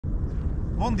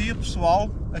Bom dia pessoal,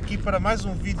 aqui para mais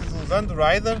um vídeo do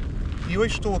Underrider e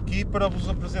hoje estou aqui para vos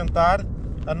apresentar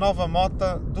a nova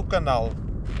mota do canal.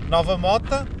 Nova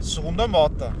mota, segunda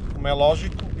mota. Como é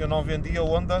lógico, eu não vendia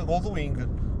Honda Goldwing,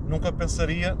 nunca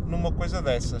pensaria numa coisa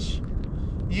dessas.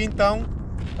 E então,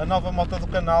 a nova mota do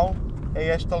canal é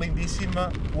esta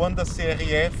lindíssima Honda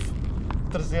CRF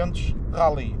 300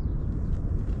 Rally.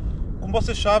 Como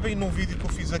vocês sabem, num vídeo que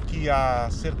eu fiz aqui há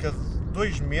cerca de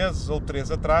 2 meses ou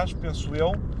 3 atrás, penso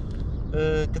eu,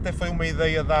 que até foi uma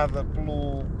ideia dada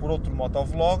por outro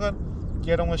motovlogger,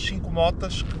 que eram as 5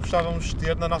 motas que gostávamos de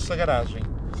ter na nossa garagem.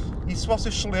 E se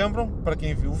vocês se lembram, para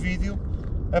quem viu o vídeo,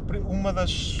 uma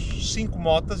das 5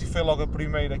 motas, e foi logo a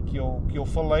primeira que eu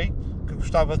falei, que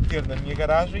gostava de ter na minha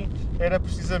garagem, era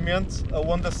precisamente a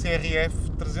Honda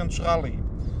CRF 300 Rally.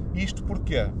 Isto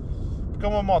porquê? Porque é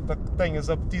uma moto que tem as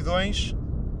aptidões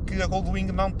que a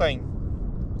Goldwing não tem.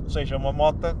 Ou seja, uma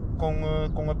moto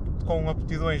com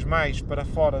aptidões mais para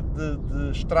fora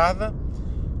de estrada,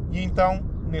 e então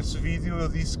nesse vídeo eu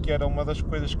disse que era uma das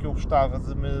coisas que eu gostava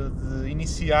de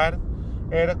iniciar,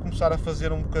 era começar a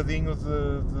fazer um bocadinho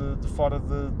de fora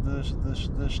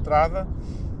de estrada,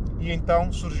 e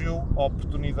então surgiu a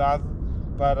oportunidade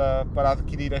para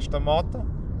adquirir esta moto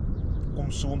como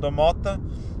segunda moto,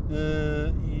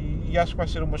 e acho que vai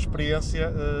ser uma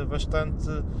experiência bastante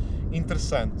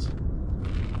interessante.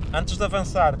 Antes de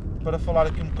avançar para falar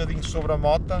aqui um bocadinho sobre a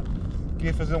moto,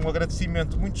 queria fazer um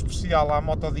agradecimento muito especial à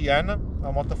Moto Diana. A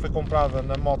moto foi comprada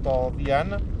na Moto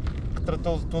Diana, que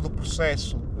tratou de todo o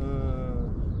processo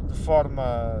de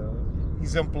forma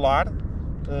exemplar,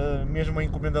 mesmo a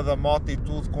encomenda da moto e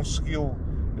tudo, conseguiu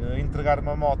entregar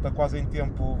uma moto quase em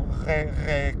tempo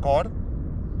recorde.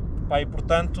 E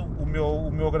portanto, o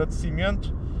meu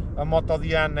agradecimento. A Moto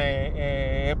Diana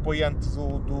é apoiante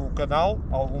do canal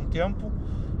há algum tempo,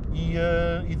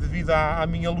 e devido à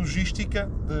minha logística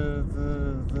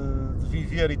de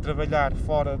viver e trabalhar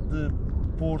fora de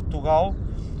Portugal,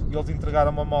 eles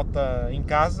entregaram uma moto em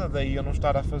casa, daí eu não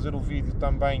estar a fazer o vídeo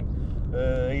também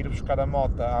a ir buscar a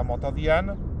moto à Moto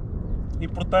Diana. E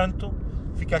portanto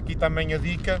fica aqui também a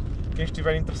dica: quem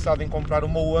estiver interessado em comprar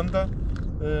uma Honda,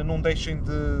 não deixem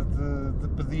de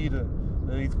pedir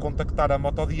e de contactar a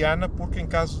Moto Diana, porque em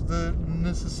caso de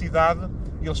necessidade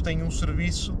eles têm um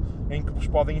serviço em que vos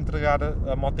podem entregar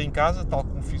a moto em casa, tal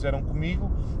como fizeram comigo,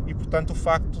 e portanto o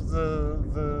facto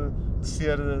de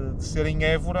ser em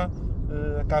Évora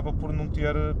acaba por não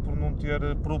ter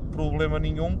problema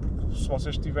nenhum, porque se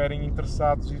vocês estiverem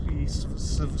interessados e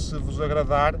se vos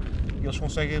agradar, eles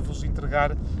conseguem vos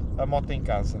entregar a moto em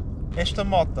casa. Esta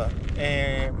moto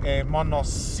é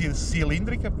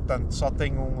monocilíndrica, portanto só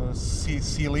tem um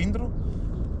cilindro,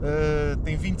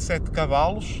 tem 27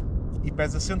 cavalos e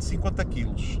pesa 150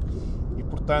 kg. E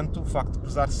portanto o facto de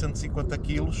pesar 150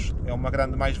 kg é uma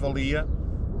grande mais-valia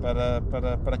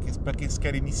para quem se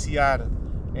quer iniciar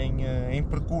em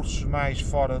percursos mais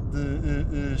fora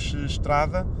de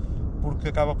estrada, porque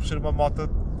acaba por ser uma moto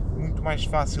muito mais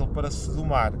fácil para se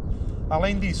domar.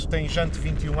 Além disso, tem jante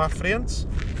 21 à frente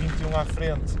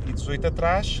e 18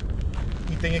 atrás,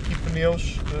 e tem aqui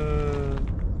pneus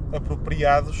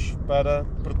apropriados para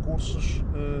percursos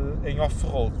em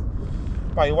off-road.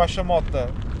 Eu acho a moto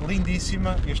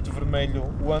lindíssima, este vermelho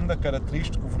Honda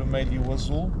característico, o vermelho e o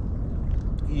azul,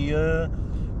 e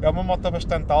é uma moto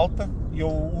bastante alta.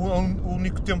 O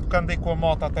único tempo que andei com a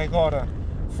moto até agora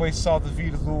foi só de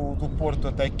vir do Porto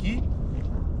até aqui,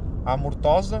 à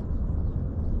Mortosa.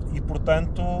 E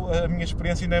portanto a minha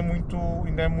experiência ainda é muito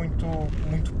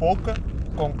pouca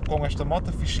com esta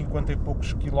moto. Fiz 50 e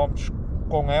poucos quilómetros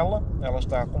com ela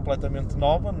está completamente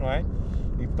nova, não é?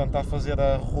 E portanto está a fazer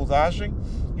a rodagem.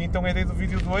 E então a ideia do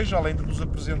vídeo de hoje, além de vos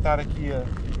apresentar aqui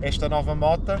esta nova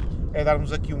moto, é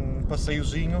darmos aqui um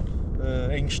passeiozinho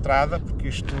em estrada, porque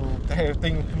isto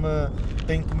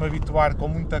tenho que me habituar com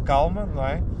muita calma, não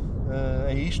é?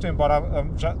 É isto, embora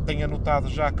já tenha notado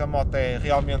já que a moto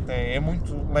realmente é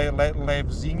muito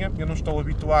levezinha. Eu não estou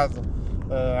habituado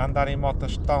a andar em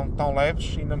motas tão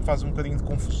leves, ainda me faz um bocadinho de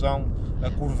confusão a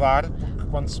curvar, porque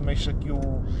quando se mexe aqui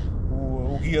o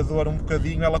guiador um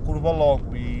bocadinho, ela curva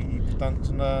logo, e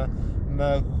portanto na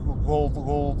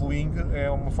Goldwing é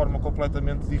uma forma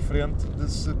completamente diferente de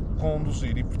se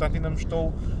conduzir, e portanto ainda me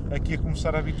estou aqui a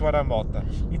começar a habituar à moto.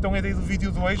 Então a ideia do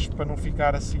vídeo de hoje, para não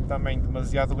ficar assim também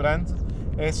demasiado grande,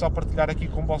 é só partilhar aqui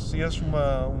com vocês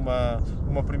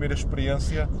uma primeira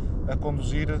experiência a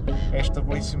conduzir esta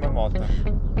belíssima moto.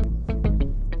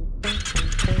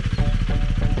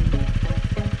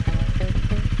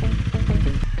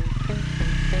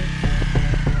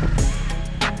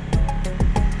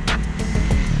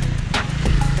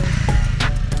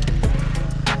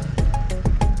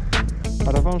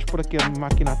 Ora, vamos por aqui a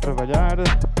máquina a trabalhar.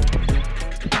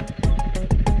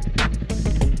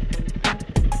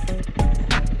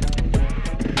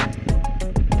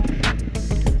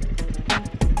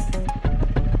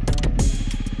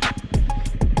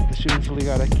 Deixa-me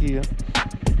desligar aqui.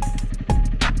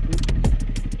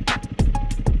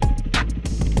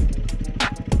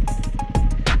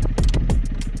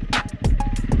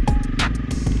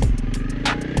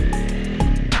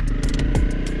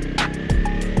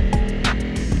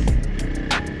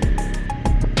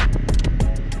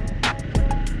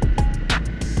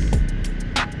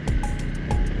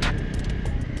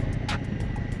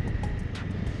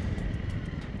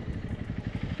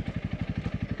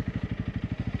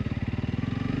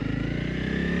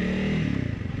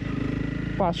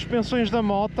 Pá, as suspensões da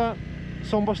mota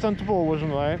são bastante boas,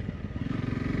 não é?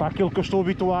 Para aquilo que eu estou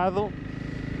habituado,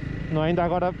 não é? Ainda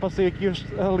agora passei aqui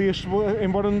ali,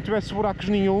 embora não tivesse buracos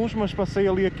nenhuns, mas passei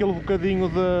ali aquele bocadinho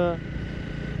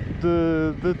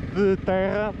de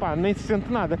terra, pá, nem se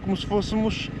sente nada, é como se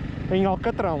fôssemos em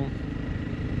Alcatrão.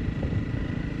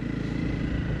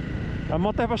 A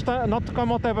moto é bastante, noto que a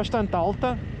moto é bastante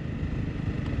alta,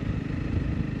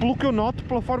 pelo que eu noto,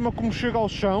 pela forma como chega ao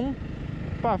chão.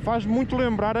 Pá, faz muito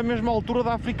lembrar a mesma altura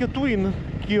da Africa Twin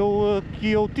que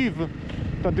eu tive.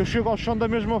 Portanto, eu chego ao chão da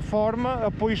mesma forma,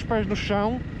 apoio os pés no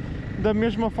chão, da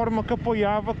mesma forma que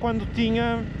apoiava quando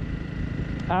tinha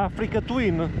a Africa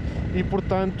Twin. E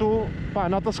portanto, pá,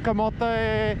 nota-se que a moto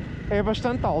é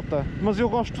bastante alta. Mas eu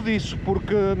gosto disso,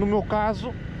 porque no meu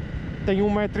caso, tenho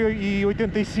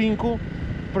 1,85 m,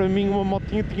 para mim uma moto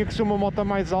tinha que ser uma moto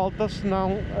mais alta,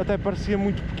 senão até parecia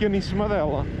muito pequena em cima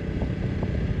dela.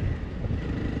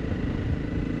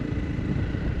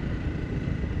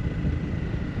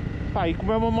 Pá, e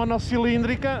como é uma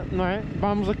monocilíndrica, não é?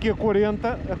 Vamos aqui a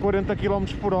 40 km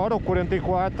por hora, ou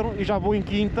 44, e já vou em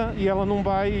quinta e ela não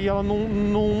vai, e ela não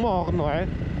morre, não é?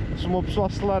 Se uma pessoa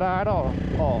acelerar, ó,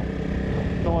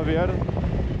 estão a ver?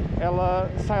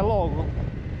 Ela sai logo.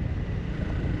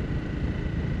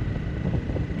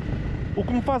 O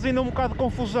que me faz ainda um bocado de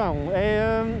confusão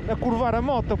é a curvar a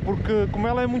moto, porque como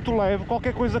ela é muito leve,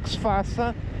 qualquer coisa que se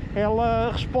faça, ela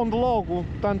responde logo.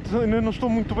 Portanto, ainda não estou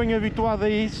muito bem habituado a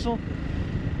isso,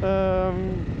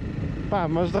 pá,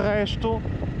 mas de resto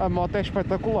a moto é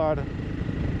espetacular.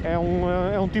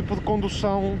 É um tipo de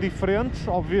condução diferente,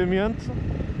 obviamente,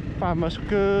 pá, mas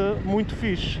que muito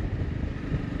fixe.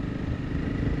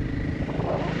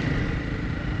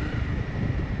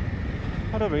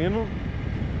 Ora bem,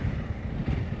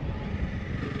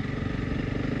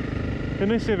 eu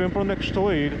nem sei bem para onde é que estou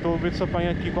a ir. Estou a ver se apanho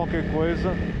aqui qualquer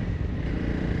coisa.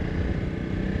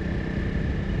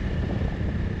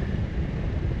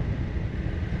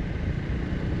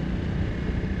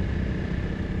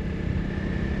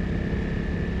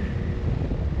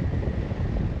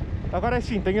 Agora é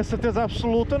assim, tenho a certeza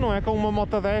absoluta, não é? Com uma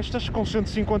moto destas, com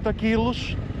 150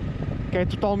 kg, que é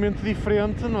totalmente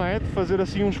diferente, não é? De fazer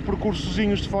assim uns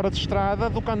percursozinhos de fora de estrada,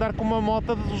 do que andar com uma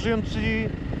moto de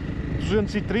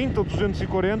 230 ou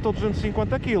 240 ou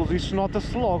 250 kg. Isso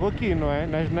nota-se logo aqui, não é?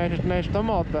 Nesta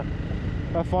moto,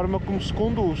 a forma como se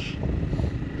conduz.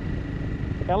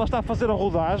 Ela está a fazer a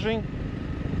rodagem.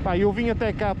 Pá, eu vim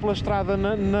até cá pela estrada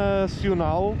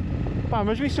nacional, pá,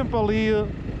 mas vim sempre ali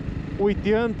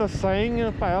 80,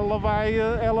 100, pá, ela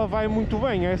vai muito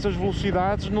bem a essas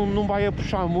velocidades, não vai a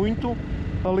puxar muito,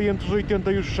 ali entre os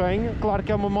 80 e os 100. Claro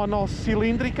que é uma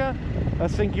monocilíndrica, a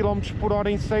 100 km por hora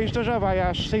em sexta já vai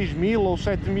às 6.000 ou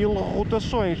 7.000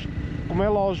 rotações, como é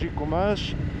lógico,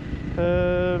 mas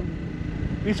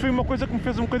isso foi uma coisa que me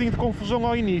fez um bocadinho de confusão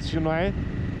ao início, não é?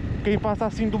 Quem passa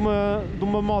assim de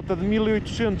uma moto de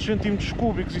 1800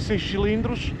 cm3 e 6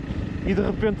 cilindros e de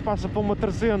repente passa para uma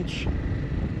 300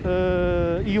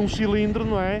 e um cilindro,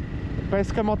 não é?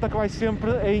 Parece que a moto que vai sempre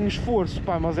é em esforço,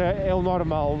 pá, mas é o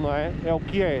normal, não é? É o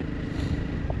que é.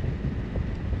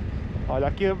 Olha,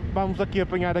 aqui, vamos aqui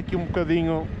apanhar aqui um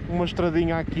bocadinho, uma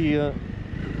estradinha aqui.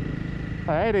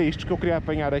 Era isto que eu queria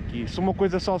apanhar aqui. Se uma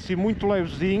coisa só assim muito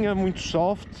levezinha, muito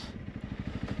soft,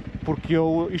 porque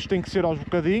isto tem que ser aos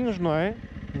bocadinhos, não é?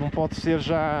 Não pode ser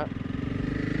já...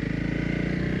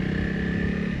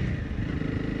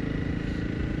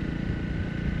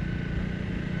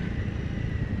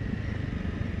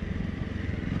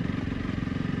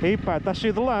 Ei pá, está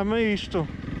cheio de lama isto.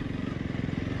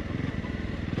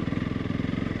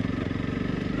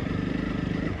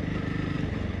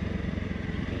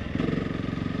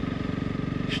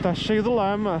 Está cheio de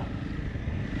lama.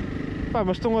 Pá,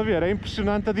 mas estão a ver, é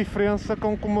impressionante a diferença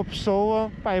com que uma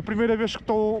pessoa... Pá, é a primeira vez que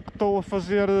estou a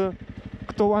fazer...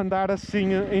 que estou a andar assim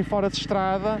em fora de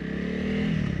estrada.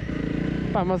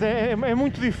 Pá, mas é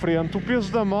muito diferente, o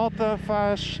peso da moto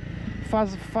faz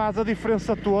a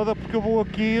diferença toda, porque eu vou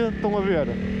aqui, estão a ver,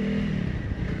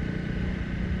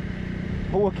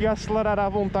 vou aqui a acelerar à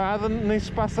vontade, nem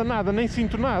se passa nada, nem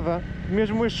sinto nada,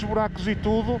 mesmo estes buracos e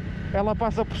tudo, ela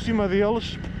passa por cima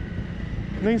deles,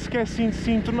 nem sequer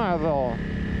sinto nada, ó.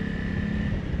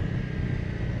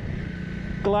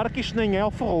 Claro que isto nem é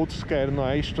off-road sequer, não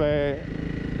é? Isto é...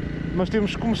 mas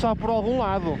temos que começar por algum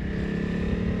lado.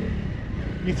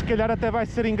 E se calhar até vai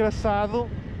ser engraçado,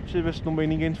 deixa eu ver se não vem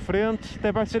ninguém de frente,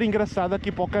 até vai ser engraçado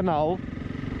aqui para o canal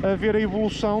a ver a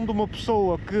evolução de uma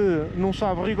pessoa que não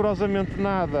sabe rigorosamente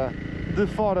nada de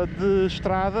fora de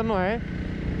estrada, não é?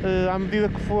 À medida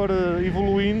que for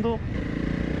evoluindo.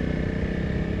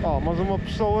 Mas uma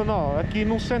pessoa não, aqui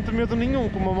não sente medo nenhum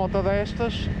com uma moto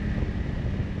destas.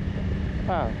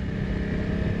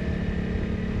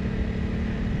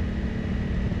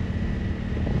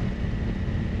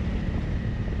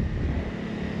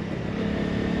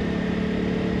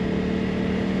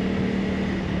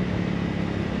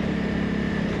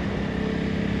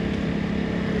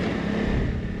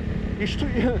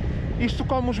 Isto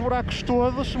como os buracos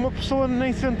todos, uma pessoa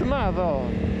nem sente nada, ó.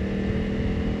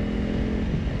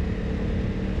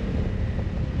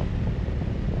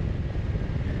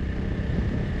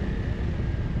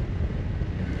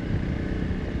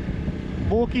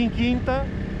 Vou aqui em quinta,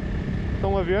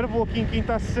 estão a ver? Vou aqui em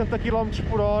quinta a 60 km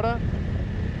por hora.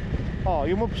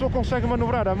 E uma pessoa consegue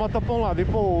manobrar a moto para um lado e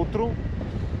para o outro.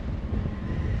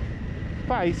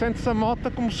 Pá, e sente-se a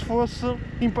moto como se fosse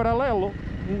em paralelo,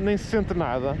 nem se sente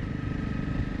nada.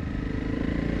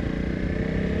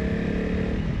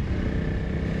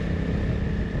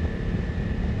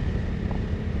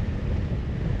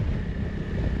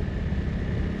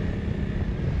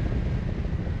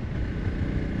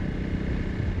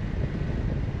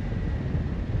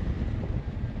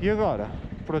 E agora?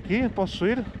 Por aqui? Posso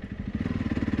ir?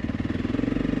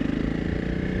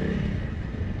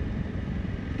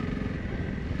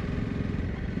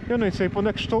 Eu nem sei para onde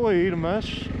é que estou a ir,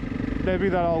 mas deve ir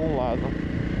dar a algum lado.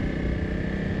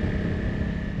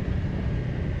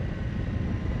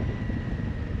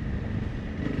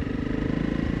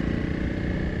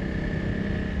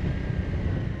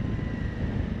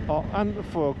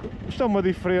 Fogo. Isto é uma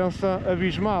diferença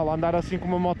abismal, andar assim com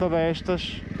uma moto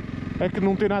destas. É que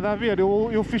não tem nada a ver.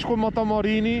 Eu fiz com a moto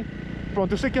Morini,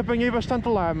 pronto, eu sei que apanhei bastante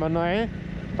lama, não é?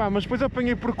 Pá, mas depois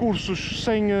apanhei percursos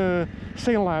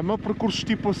sem lama, percursos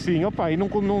tipo assim, e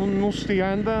não se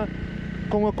anda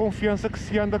com a confiança que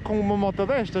se anda com uma moto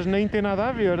destas, nem tem nada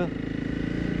a ver.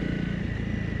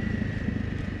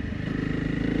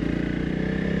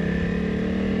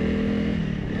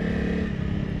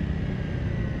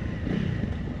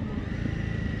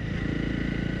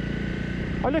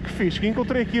 Olha que fixe, que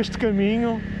encontrei aqui este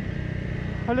caminho.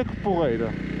 Olha que porreira.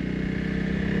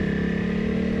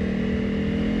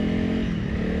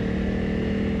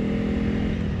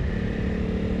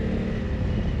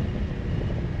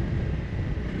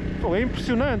 Pô, é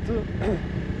impressionante.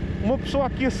 Uma pessoa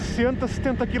aqui a 60,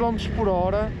 70 km por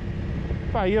hora.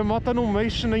 Pá, e a moto não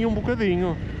mexe nem um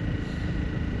bocadinho.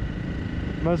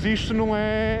 Mas isto não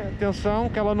é... Atenção,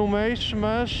 que ela não mexe,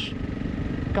 mas...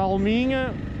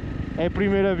 Calminha. É a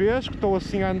primeira vez que estou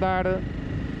assim a andar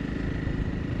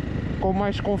com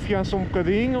mais confiança um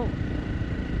bocadinho.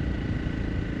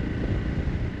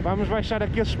 Vamos baixar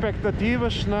aqui as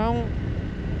expectativas, senão...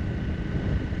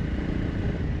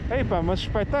 Epá, mas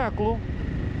espetáculo!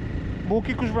 Vou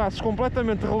aqui com os braços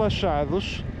completamente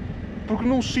relaxados, porque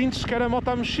não sinto sequer a moto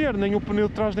a mexer, nem o pneu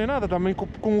de trás nem nada, também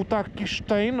com o taco que isto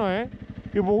tem, não é?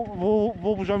 Eu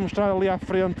vou já mostrar ali à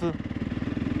frente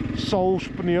só os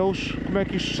pneus, como é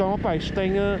que isto são. Opá, isto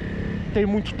tem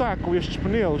muito taco, estes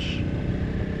pneus.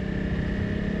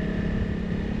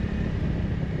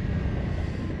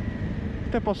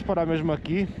 Até posso parar mesmo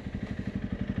aqui.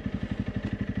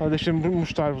 Deixem-me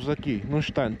mostrar-vos aqui, num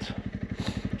instante.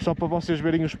 Só para vocês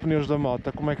verem os pneus da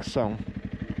moto, como é que são.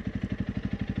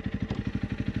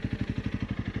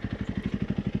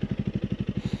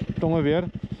 Estão a ver?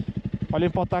 Olhem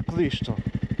para o taco disto.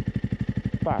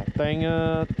 Pá,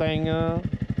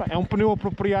 é um pneu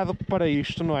apropriado para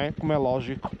isto, não é? Como é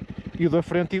lógico. E o da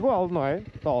frente igual, não é?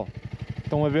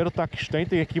 Estão a ver o taco que isto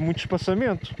tem aqui muito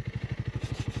espaçamento.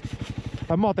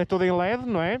 A moto é toda em LED,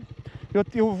 não é?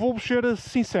 Eu vou-vos ser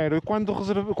sincero,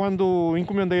 quando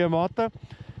encomendei a moto,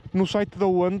 no site da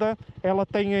Honda, ela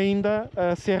tem ainda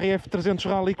a CRF 300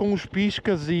 Rally com os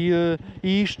piscas e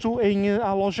isto em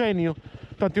halogénio.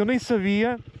 Portanto, eu nem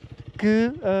sabia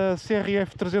que a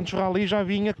CRF 300 Rally já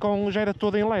era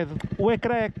toda em LED. O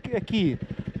ecrã aqui,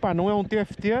 pá, não é um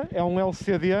TFT, é um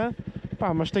LCD,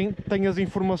 pá, mas tem as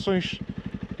informações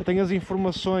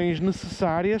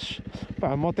necessárias.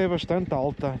 Pá, a moto é bastante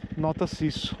alta, nota-se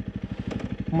isso,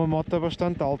 uma moto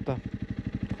bastante alta.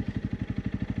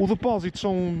 O depósito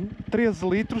são 13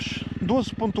 litros,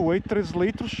 12.8, 13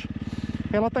 litros.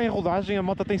 Ela está em rodagem, a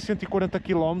moto tem 140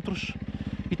 km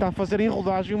e está a fazer em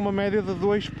rodagem uma média de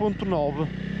 2.9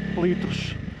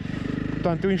 litros.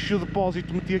 Portanto, eu enchi o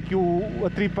depósito, meti aqui a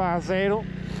tripa a zero,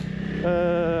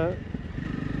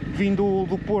 vim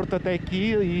do Porto até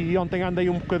aqui, e ontem andei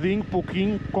um bocadinho,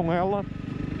 pouquinho com ela.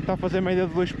 Está a fazer média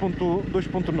de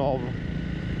 2.9.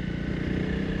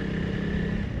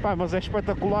 Pá, mas é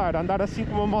espetacular, andar assim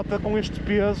com uma moto com este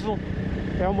peso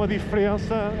é uma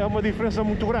diferença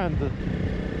muito grande.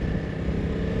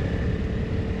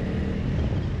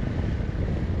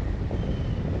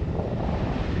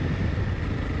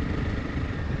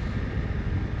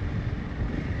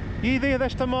 E a ideia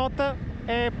desta moto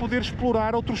é poder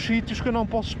explorar outros sítios que eu não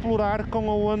posso explorar com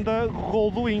a onda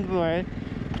Goldwing, não é?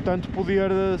 Portanto,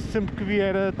 poder, sempre que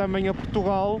vier também a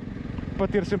Portugal, para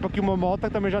ter sempre aqui uma moto.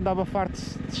 Também já andava farto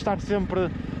de estar sempre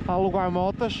a alugar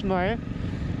motas, não é?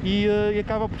 E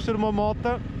acaba por ser uma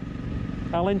moto,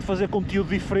 além de fazer conteúdo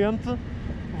diferente,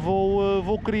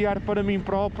 vou criar para mim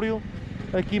próprio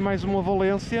aqui mais uma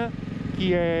valência,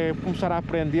 que é começar a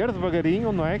aprender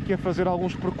devagarinho, não é? Que é fazer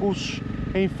alguns percursos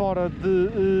em fora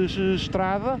de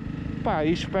estrada, pá,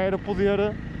 e espero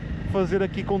poder fazer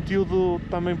aqui conteúdo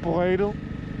também porreiro,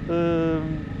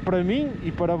 para mim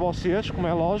e para vocês, como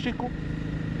é lógico.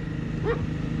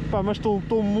 Pá, mas estou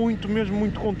mesmo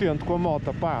muito contente com a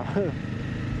moto, pá.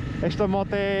 Esta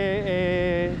moto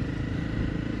é...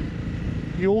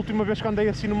 E a última vez que andei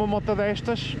assim numa moto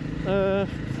destas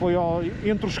foi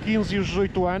entre os 15 e os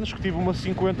 18 anos, que tive umas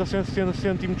 50, 60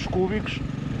 centímetros cúbicos,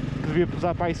 que devia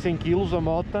pesar para aí 100 kg a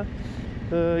moto,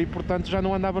 e portanto já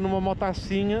não andava numa moto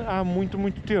assim há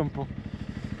muito tempo.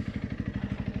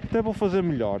 Até vou fazer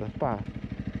melhor, pá.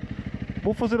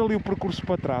 Vou fazer ali o percurso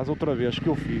para trás outra vez que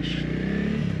eu fiz.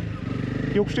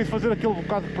 Eu gostei de fazer aquele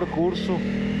bocado de percurso.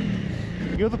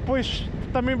 Eu depois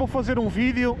também vou fazer um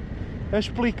vídeo a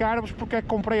explicar-vos porque é que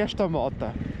comprei esta moto.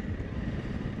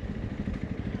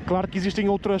 Claro que existem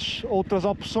outras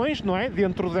opções, não é?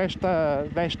 Dentro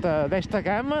desta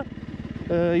gama,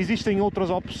 existem outras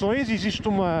opções. Existe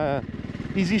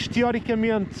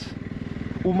teoricamente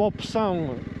uma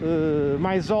opção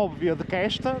mais óbvia do que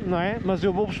esta, não é? Mas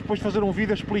eu vou-vos depois fazer um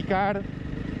vídeo a explicar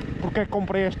porque é que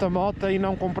comprei esta moto e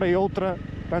não comprei outra,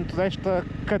 tanto desta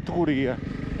categoria.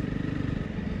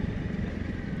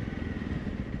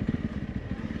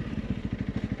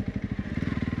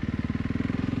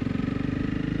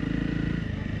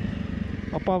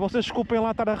 Opa, vocês desculpem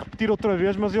lá estar a repetir outra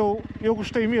vez, mas eu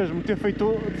gostei mesmo de ter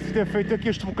feito aqui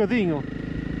este bocadinho.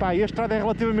 Pá, a estrada é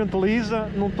relativamente lisa,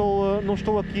 não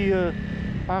estou aqui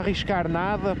a arriscar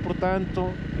nada, portanto...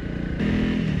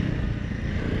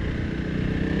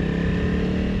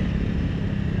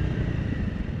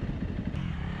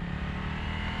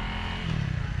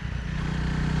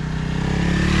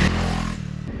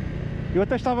 Eu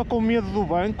até estava com medo do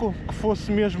banco, que fosse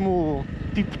mesmo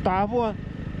tipo tábua,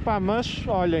 pá, mas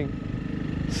olhem,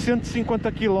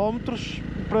 150 km,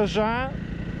 para já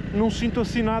não sinto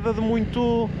assim nada de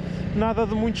muito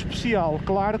especial.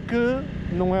 Claro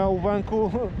que não é o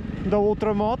banco da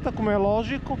outra moto, como é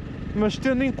lógico, mas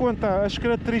tendo em conta as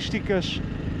características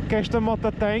que esta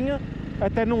moto tem,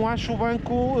 até não acho o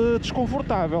banco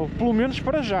desconfortável, pelo menos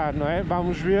para já, não é?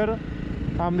 Vamos ver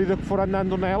à medida que for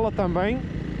andando nela também,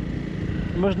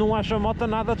 mas não acho a moto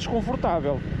nada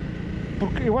desconfortável,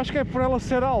 porque eu acho que é por ela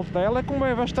ser alta. Ela, como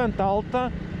é bastante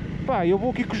alta, pá, eu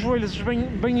vou aqui com os joelhos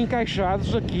bem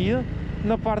encaixados aqui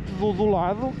na parte do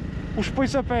lado. Os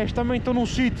pois-a-pés também estão num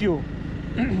sítio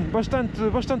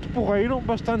bastante porreiro,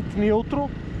 bastante neutro,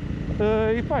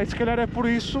 e pá, se calhar é por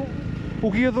isso.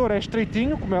 O guiador é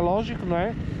estreitinho, como é lógico, não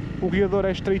é? O guiador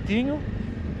é estreitinho.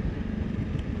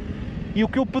 E o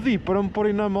que eu pedi para me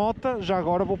porem na moto, já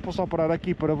agora vou só parar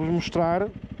aqui para vos mostrar.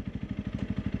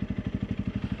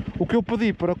 O que eu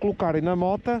pedi para colocarem na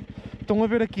moto, estão a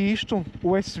ver aqui isto,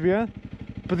 USB.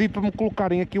 Pedi para me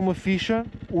colocarem aqui uma ficha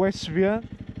USB.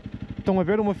 Estão a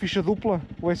ver, uma ficha dupla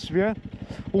USB.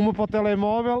 Uma para o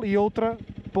telemóvel e outra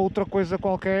para outra coisa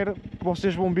qualquer, que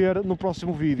vocês vão ver no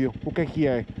próximo vídeo. O que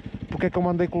é? Porque é que eu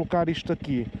mandei colocar isto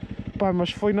aqui. Pá,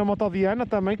 mas foi na moto Diana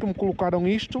também que me colocaram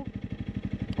isto.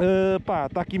 Pá,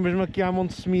 está aqui mesmo aqui à mão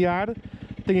de semear.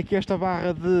 Tem aqui esta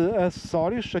barra de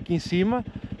acessórios aqui em cima,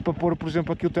 para pôr, por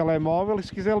exemplo, aqui o telemóvel, e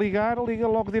se quiser ligar, liga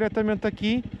logo diretamente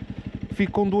aqui.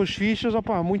 Fica com duas fichas.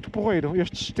 Opá, muito porreiro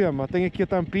este sistema. Tem aqui a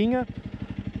tampinha,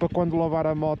 para quando lavar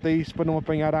a moto é isso, para não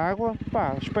apanhar água.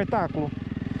 Pá, espetáculo.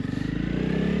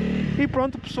 E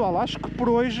pronto pessoal, acho que por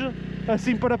hoje,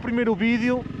 assim para primeiro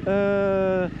vídeo,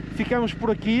 ficamos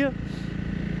por aqui.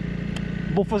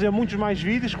 Vou fazer muitos mais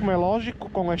vídeos, como é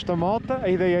lógico, com esta moto, a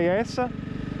ideia é essa.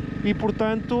 E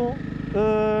portanto,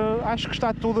 acho que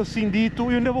está tudo assim dito.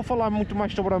 Eu ainda vou falar muito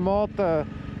mais sobre a moto,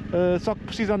 só que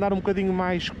preciso andar um bocadinho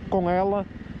mais com ela,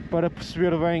 para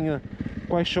perceber bem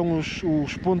quais são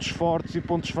os pontos fortes e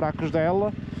pontos fracos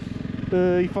dela,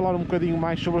 e falar um bocadinho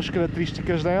mais sobre as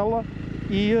características dela.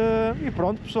 E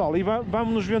pronto pessoal, e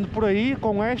vamos nos vendo por aí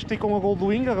com esta e com a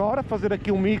Goldwing agora, fazer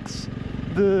aqui um mix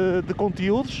de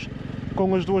conteúdos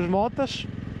com as duas motas.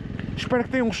 Espero que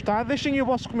tenham gostado, deixem aí o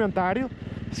vosso comentário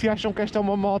se acham que esta é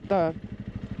uma moto,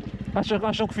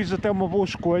 acham que fiz até uma boa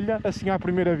escolha, assim à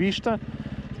primeira vista,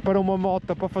 para uma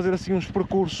moto para fazer assim uns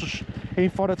percursos em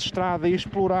fora de estrada e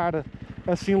explorar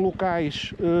assim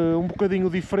locais um bocadinho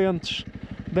diferentes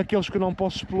daqueles que não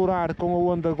posso explorar com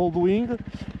a Honda Goldwing.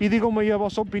 E digam-me aí a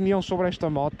vossa opinião sobre esta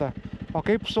moto.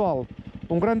 Ok pessoal?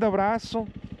 Um grande abraço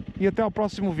e até ao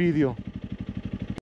próximo vídeo.